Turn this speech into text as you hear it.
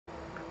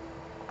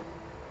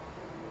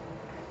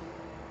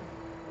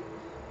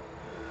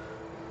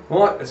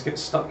Right, let's get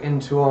stuck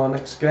into our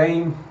next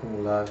game.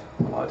 I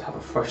like to have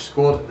a fresh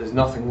squad. There's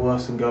nothing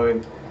worse than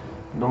going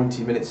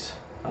 90 minutes,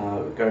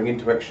 going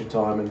into extra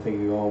time and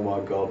thinking, oh my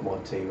god, my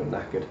team are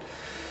knackered.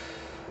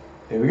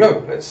 Here we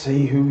go, let's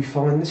see who we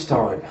find this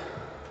time.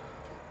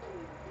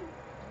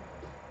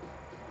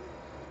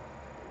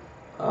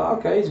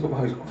 Okay, he's got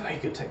very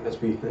good tech, let's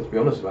be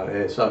honest about it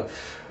here. So,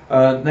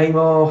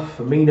 Neymar,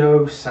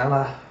 Firmino,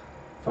 Salah,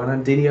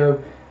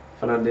 Fernandinho.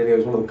 Fernandinho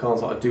is one of the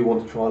cards that I do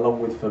want to try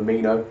along with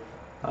Firmino.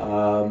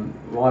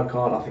 My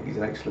card, I think he's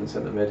an excellent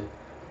centre mid.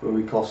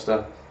 Rui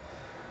Costa.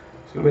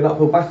 It's going to be an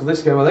uphill battle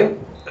this game, I think.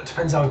 It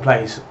depends how he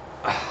plays.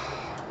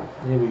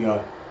 Here we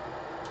go.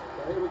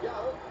 Here we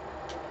go.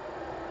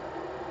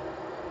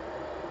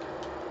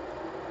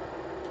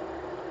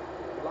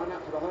 Line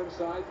up for the home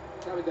side.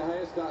 David De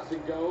Gea starts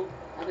in goal.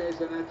 Javier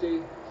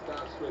Zanetti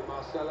starts with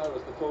Marcelo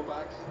as the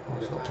fullbacks.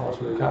 It's not pass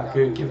with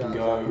Lukaku, give and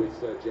go. With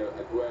Sergio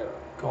Aguero.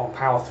 Go on,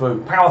 power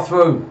through, power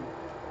through!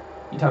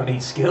 You don't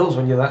need skills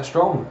when you're that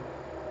strong.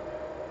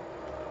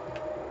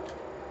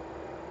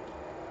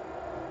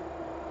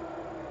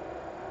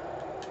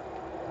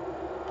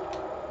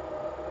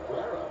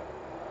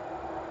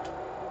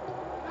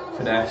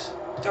 Finesse.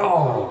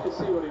 Oh!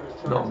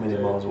 Not a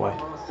million miles away.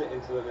 He's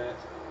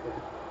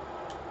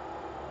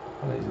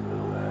in the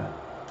middle there.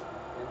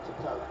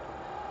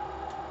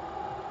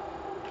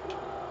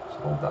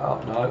 Hold that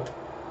up, no.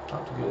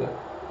 Have to get it.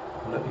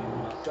 I'll let you.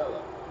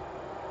 Marcelo.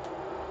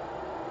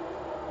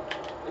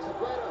 It's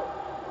Aguero.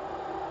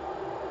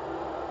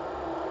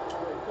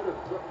 He could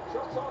have dropped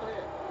shots on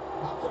here.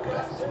 Up the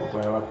left here.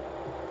 Aguero.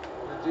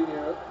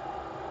 Fernandinho.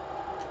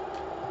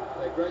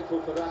 They're grateful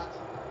for that.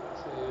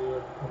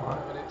 Right.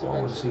 Well, I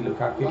want to see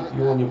Lukaku.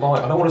 You're on your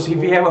bike. I don't want to see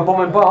Vieira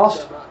bombing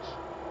past.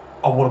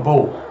 Oh, what a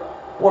ball!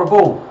 What a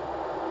ball!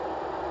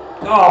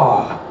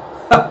 Oh!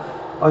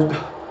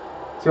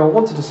 See, I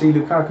wanted to see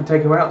Lukaku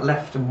take him out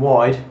left and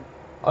wide,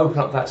 open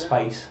up that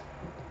space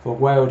for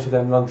Aguero to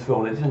then run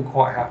through, and it didn't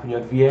quite happen. You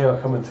had Vieira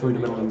coming through the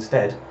middle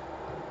instead.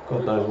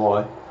 God knows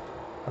why.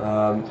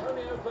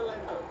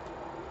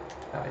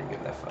 You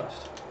get there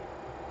first.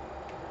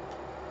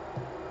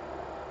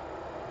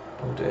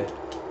 Oh dear.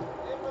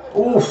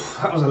 Oof,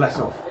 that was a let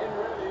off.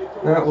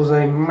 That was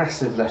a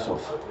massive let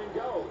off.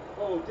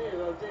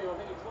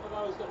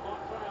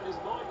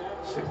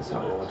 Stick this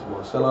out wide to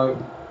Marcelo.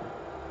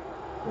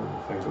 One of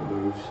my favourite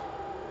moves.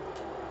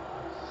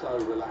 So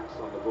relaxed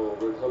on the ball,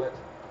 Bruce. Hello.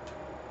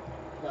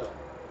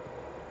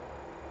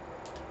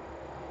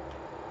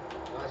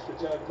 Nice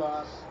return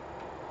pass.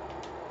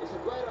 It's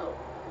Aguero.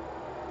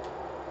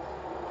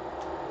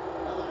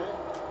 Hello.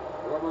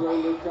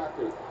 Romelu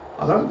Lukaku.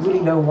 I don't really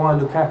know why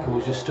Lukaku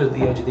was just stood at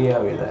the edge of the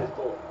area there.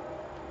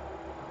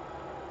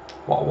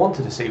 What I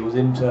wanted to see was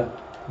him to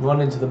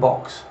run into the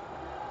box.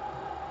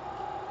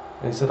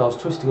 And instead I was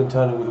twisting and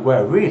turning with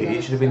Aguero. Really,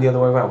 it should have been the other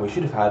way around. We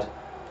should have had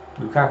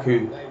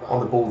Lukaku on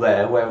the ball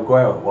there, where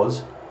Aguero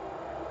was,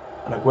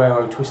 and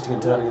Aguero twisting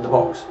and turning in the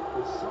box.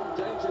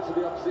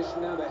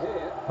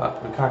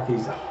 But Lukaku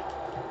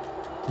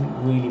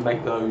didn't really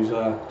make those.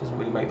 Doesn't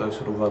really make those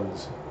sort of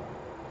runs.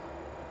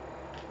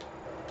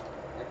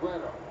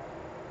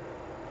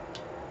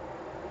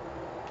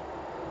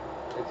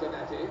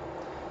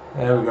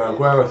 There we go.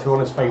 Aguero threw on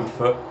his favoured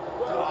foot.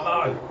 Oh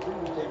no!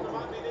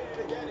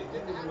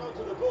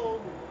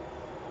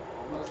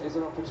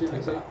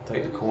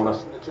 Take the corner.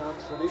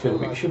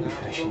 Should be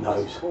finishing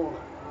those. Should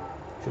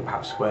have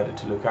perhaps squared it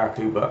to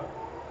Lukaku, but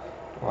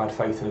I had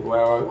faith in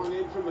Aguero.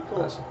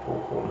 That's a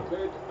poor corner.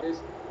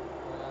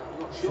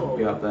 Shouldn't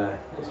be up there.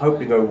 I was hoping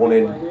to go one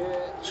in,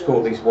 score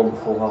at least one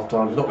before half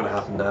time. It's not going to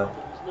happen now.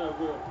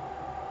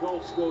 Do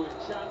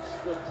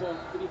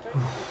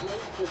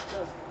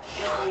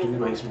we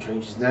make some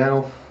changes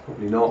now?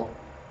 Probably not.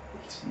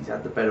 He's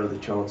had the better of the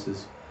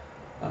chances.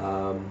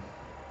 I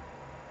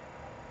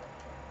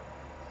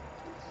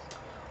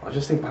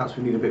just think perhaps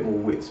we need a bit more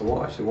width. So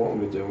what I'm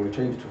going to do, I'm going to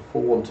change it to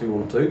a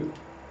 4-1-2-1-2.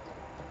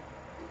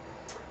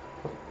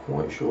 Not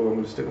quite sure I'm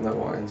going to stick on that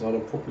right hand side.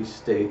 I'll probably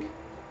stick.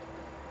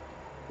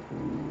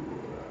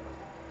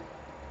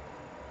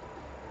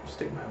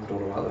 Stick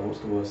Maradona out there. What's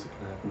the worst that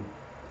can happen?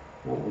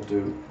 What we'll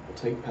do, we'll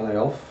take Pele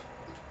off.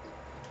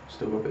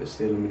 Still got a bit of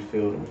steel in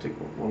midfield, and we'll take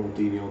one with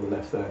Dini on the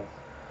left there.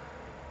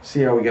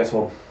 See how we get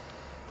on.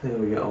 Here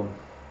we get on.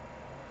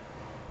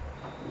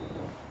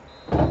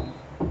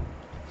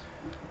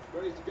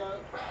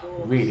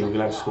 Really, we're going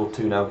to have to score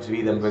 2 now because if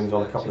he then brings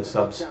on a couple of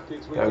subs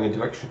going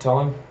into extra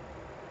time,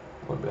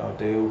 won't be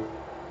ideal.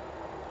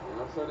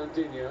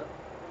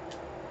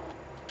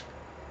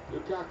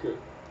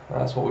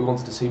 That's what we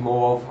wanted to see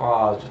more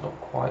of. Just not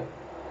quite.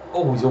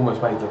 Oh, he's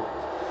almost made the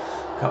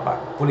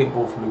cutback. Brilliant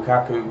ball from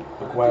Lukaku.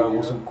 Aguero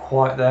wasn't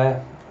quite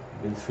there.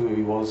 Been through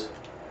he was.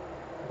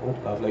 Oh,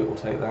 lovely. We'll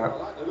take that. I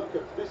like the look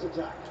of this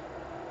attack.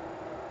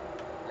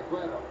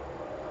 Aguero.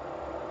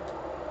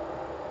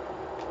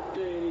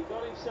 He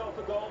got himself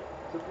a goal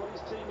to put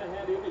his team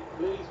ahead. He'll be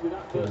pleased with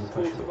that first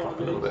 45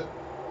 minutes.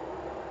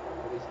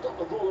 And he's got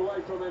the ball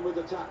away from him with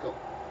the tackle.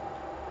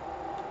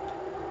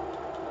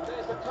 And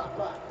there's the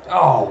cutback.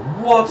 Oh,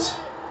 what?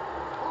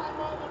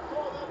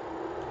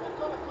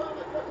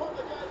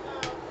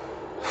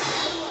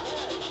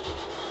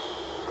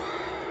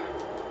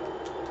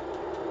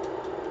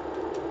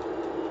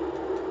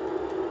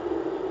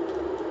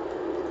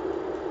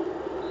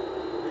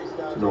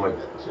 annoying.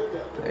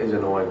 It is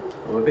annoying.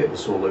 I'm a bit of a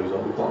sore loser,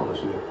 I'll be quite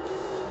honest with you.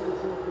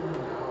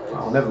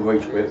 I'll never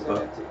reach for it,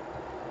 but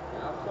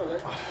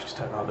I just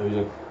don't like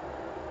losing.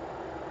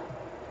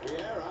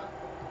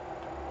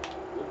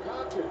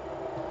 Lukaku.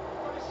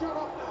 Got his shot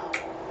off now.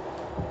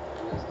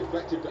 That's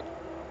deflected.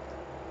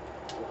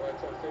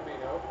 Roberto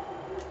Firmino.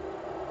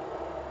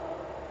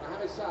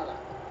 Mohamed Salah.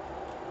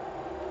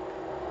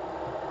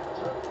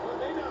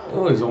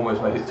 Oh, he's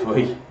almost made it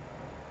 3.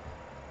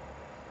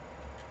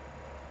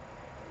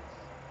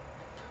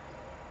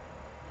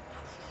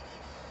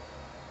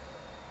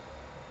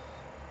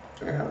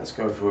 Yeah, let's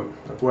go for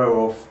it.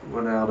 Aguero off,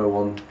 Ronaldo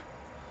on.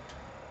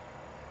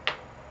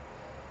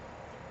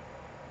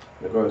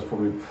 Aguero's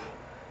probably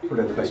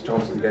had the best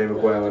chance of the game,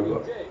 Aguero,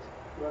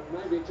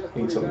 but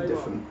need something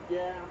different.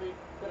 Yeah, I mean,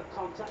 bit of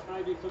contact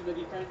maybe from the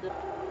defender.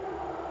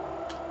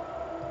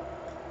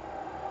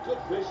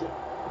 Good vision.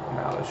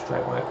 Now let's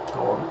straight away.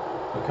 Go on.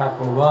 Lukaku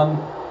will run.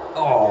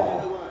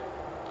 Oh!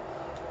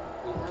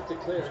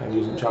 So he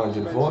wasn't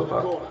challenging for it,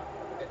 but.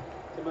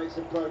 To make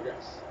some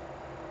progress.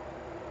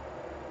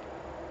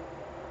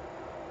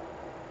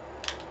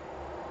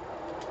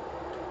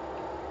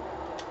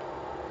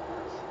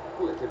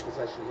 Bullet in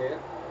possession here.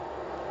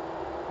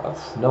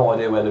 I've no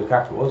idea where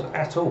Lukaku was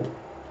at all.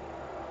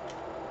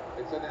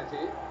 It's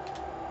Zanetti.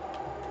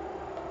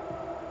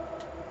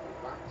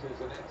 Back to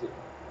Zanetti.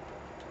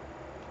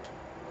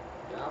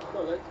 Now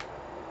Bullet.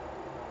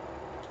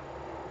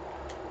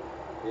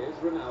 Here's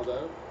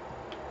Ronaldo.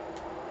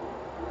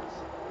 That's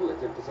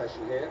Bullet in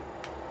possession here.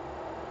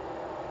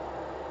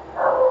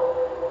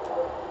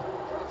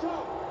 Shot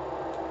on.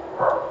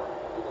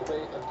 It'll be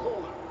a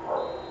corner.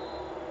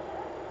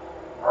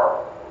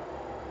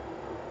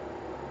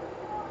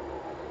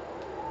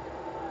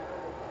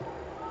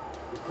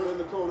 Put in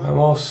the corner.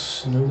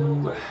 Vamos,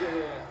 no.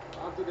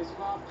 After this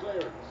half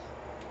clearance.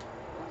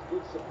 That's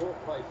good support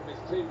play from his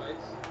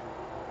teammates.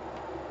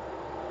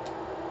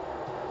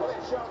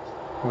 Bullet shot.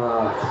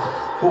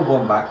 Pull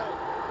one back.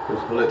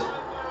 There's Bullet.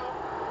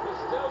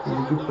 He's a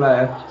good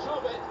player.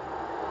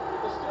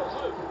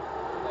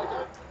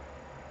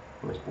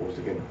 Let's pause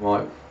again.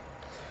 Right.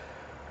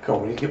 Come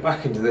on, we need to get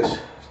back into this.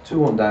 It's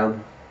 2-1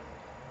 down.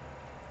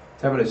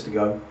 10 minutes to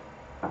go.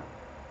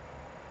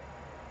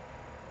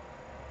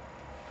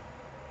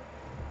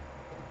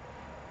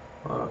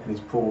 I reckon he's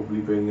probably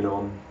bringing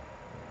on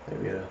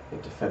maybe a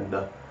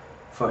defender,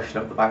 freshen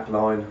up the back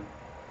line,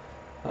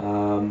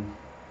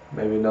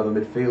 maybe another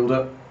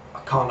midfielder. I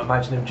can't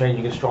imagine him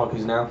changing his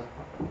strikers now.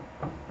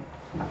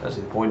 That's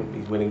the point,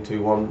 he's winning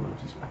 2-1. I'm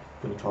just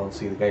going to try and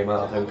see the game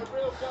out, I think.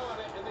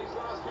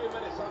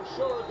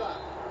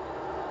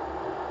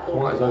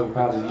 Quite as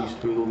overpowered as he used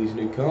to be with all these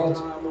new cards.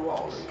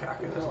 Oh,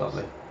 Lukaku, that's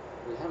lovely.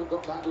 We haven't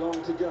got that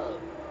long to go.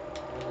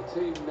 And the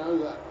team know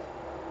that.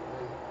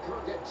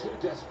 Can't get too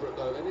desperate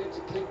though, they need to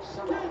keep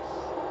some. Got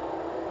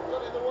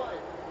in the way.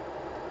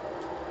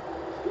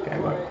 Good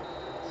game play over.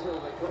 until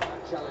they got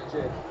that challenge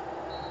in.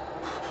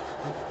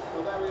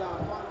 Well, there we are,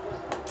 final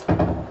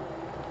whistle.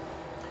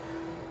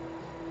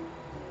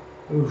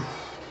 Oof.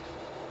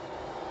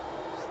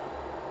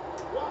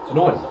 It's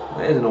annoying,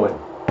 it is annoying.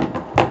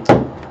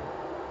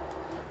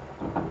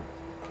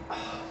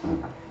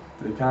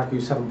 Lukaku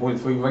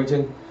 7.3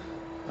 rating.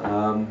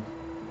 I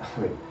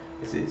mean,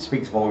 it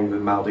speaks volumes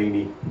that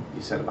Maldini,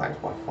 your centre back's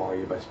by far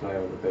your best player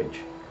on the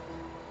pitch.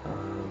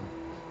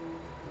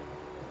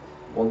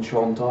 One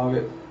shot on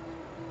target.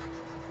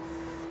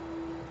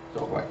 It's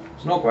not great.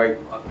 It's not great.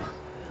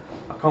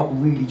 I can't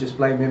really just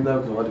blame him though,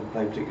 because I didn't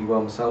play particularly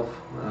well myself.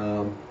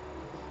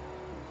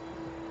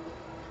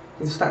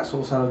 The stats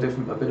all sound a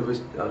bit of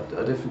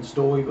a different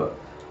story, but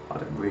I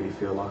didn't really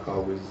feel like I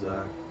was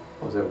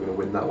ever going to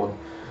win that one.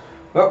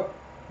 Well,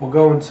 we'll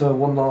go into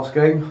one last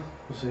game.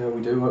 We'll see how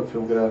we do.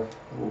 Hopefully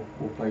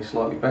we'll play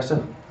slightly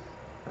better,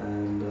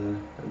 and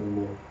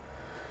then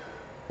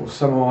we'll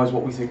summarise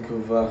what we think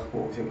of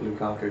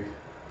Lukaku.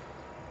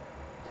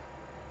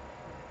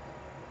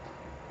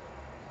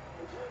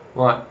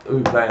 Right, who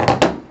we playing?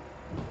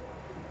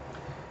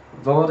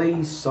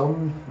 Vardy,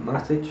 Son,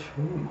 Matic.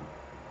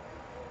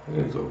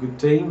 Yeah, he's got a good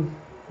team.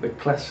 The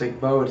classic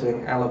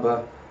Boateng,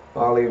 Alaba,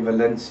 Bali and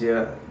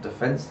Valencia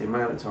defence. The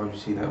amount of times you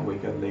see that in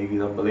weekend league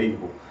is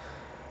unbelievable.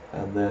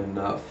 And then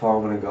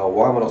Farman and goal.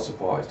 Why am I not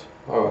surprised?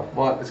 Alright,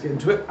 right, let's get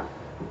into it.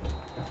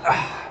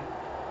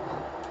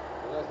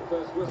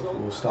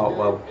 We'll start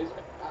well.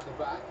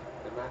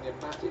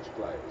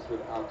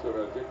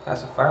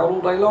 That's a foul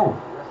all day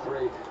long.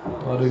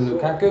 I do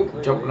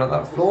Lukaku jumping at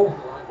that floor.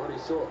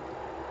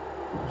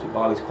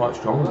 Bali's quite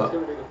strong, but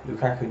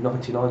Lukaku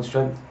 99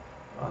 strength.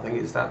 I think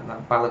it's that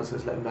balance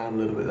that's let him down a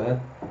little bit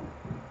there.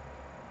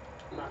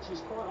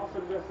 Matches quite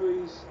often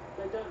referees,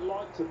 they don't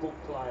like to book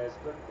players,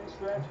 but this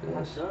ref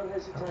has no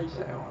hesitation.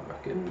 There, I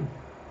reckon.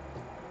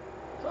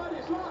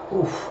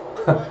 Oof.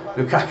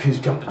 Lukaku's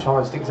jumped to try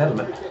and stick his head on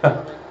it. He's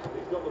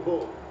got the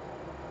ball.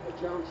 A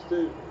chance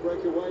to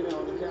break away now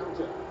on the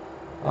counter.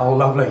 Oh,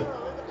 lovely.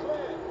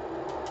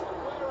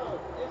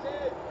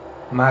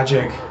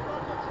 Magic.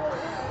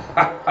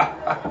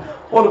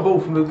 What a ball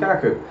from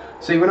Lukaku.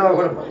 See, when I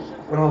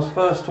when I was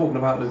first talking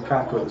about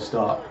Lukaku at the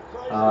start,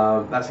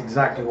 that's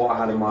exactly what I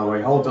had in my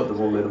way. Holds up the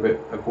ball a little bit.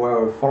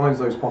 Aguero finds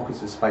those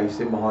pockets of space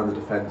in behind the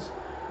defence,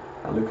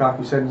 and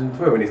Lukaku sends him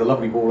through. And it's a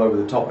lovely ball over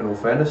the top, in all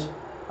fairness.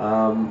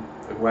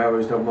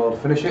 Aguero's done well to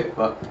finish it,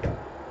 but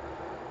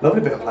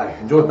lovely bit of play.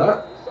 Enjoyed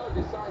that. So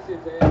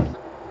decisive here.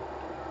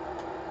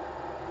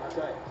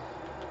 Okay.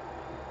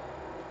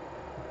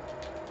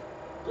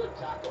 Good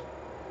tackle.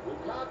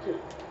 Lukaku.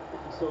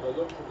 He saw the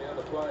look from the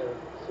other player and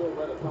saw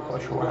where the pass Not quite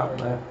was sure what happened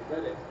going. there.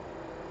 Read it.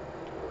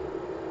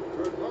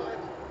 Through line.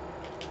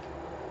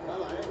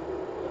 Hello.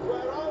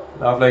 Aguero.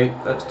 Lovely.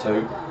 That's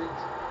two.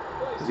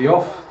 Is he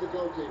off? Past the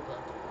goalkeeper.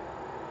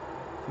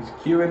 He's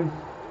queuing.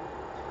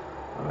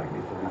 I reckon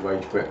he'll probably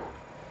rage quit.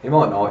 He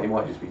might not. He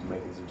might just be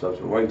making some subs.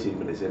 But 18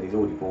 minutes in, he's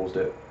already paused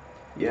it.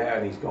 Yeah,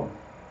 and he's gone.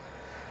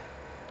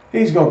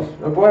 He's gone.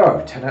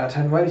 Aguero, 10 out of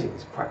 10 rating.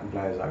 He's a cracking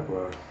player,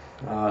 Aguero.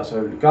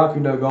 So Lukaku,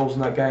 no goals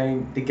in that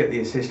game. Did get the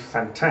assist.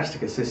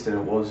 Fantastic assist, and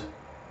it was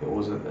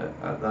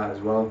at that as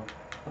well.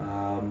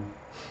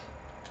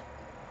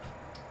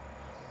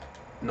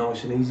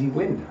 Nice and easy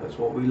win. That's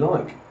what we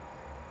like.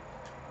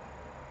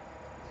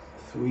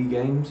 3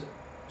 games.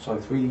 So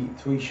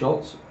three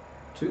shots,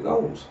 2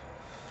 goals.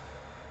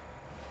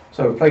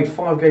 So we played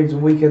 5 games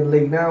in weekend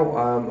league now.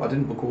 I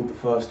didn't record the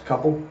first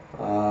couple.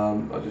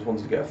 I just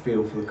wanted to get a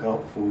feel for the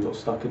card before we got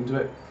stuck into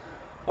it.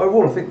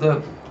 Overall, I think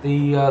the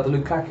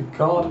Lukaku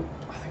card,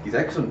 I think he's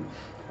excellent.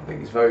 I think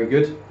he's very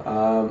good.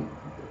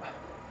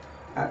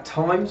 At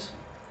times,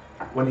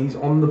 when he's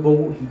on the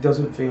ball, he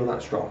doesn't feel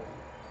that strong.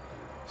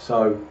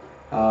 So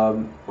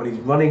when he's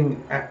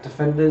running at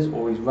defenders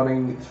or he's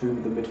running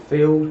through the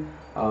midfield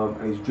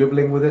and he's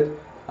dribbling with it,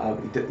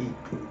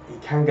 he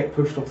can get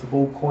pushed off the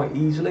ball quite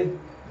easily.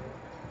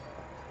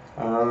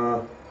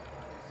 In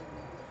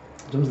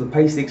terms of the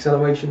pace, the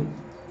acceleration,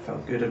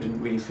 felt good. I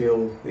didn't really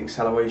feel the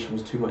acceleration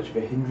was too much of a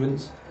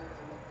hindrance.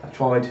 I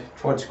tried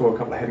to score a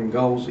couple of heading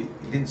goals. He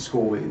didn't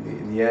score it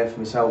in the air for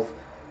himself.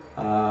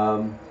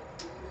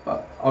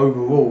 But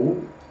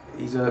overall,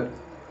 he's a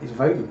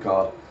very good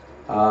card.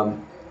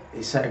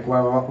 He set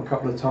Aguero up a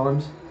couple of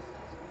times.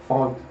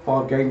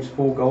 5 games,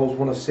 4 goals,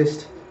 1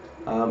 assist.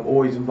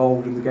 Always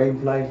involved in the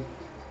gameplay.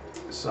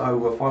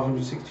 So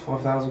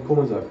 565,000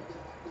 coins though.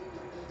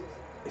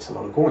 It's a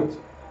lot of coins.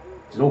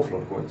 It's an awful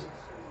lot of coins.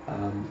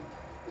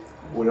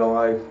 Would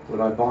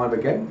I buy him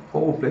again?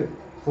 Probably.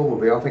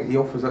 I think he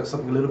offers that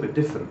something a little bit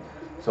different.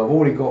 So I've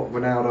already got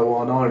Ronaldo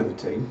R9 in the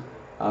team.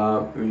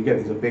 Who again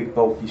is a big,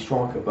 bulky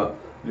striker, but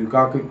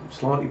Lukaku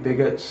slightly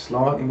bigger,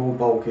 slightly more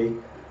bulky.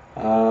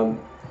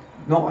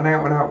 Not an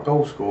out-and-out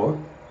goal scorer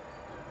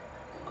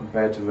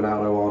compared to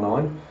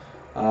Ronaldo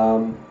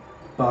R9,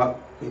 but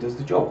he does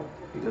the job.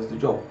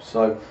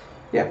 So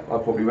yeah,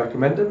 I'd probably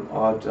recommend him.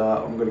 I'm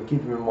going to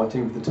keep him in my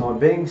team for the time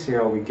being, see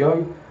how we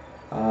go.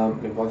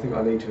 If I think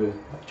I need to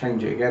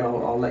change it again,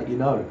 I'll let you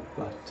know.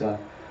 But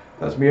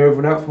that's me over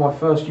and out for my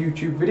first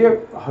YouTube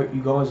video. I hope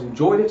you guys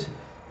enjoyed it.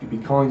 If you'd be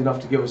kind enough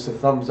to give us a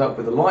thumbs up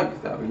with a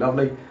like, that would be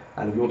lovely.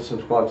 And if you want to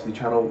subscribe to the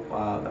channel,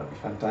 that would be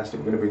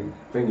fantastic. We're going to be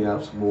bringing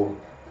out some more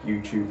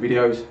YouTube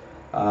videos.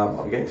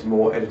 I'm getting some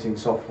more editing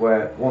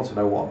software. Want to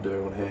know what I'm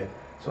doing on here,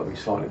 so I'll be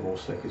slightly more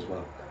slick as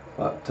well.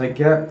 But take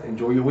care,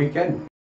 enjoy your weekend.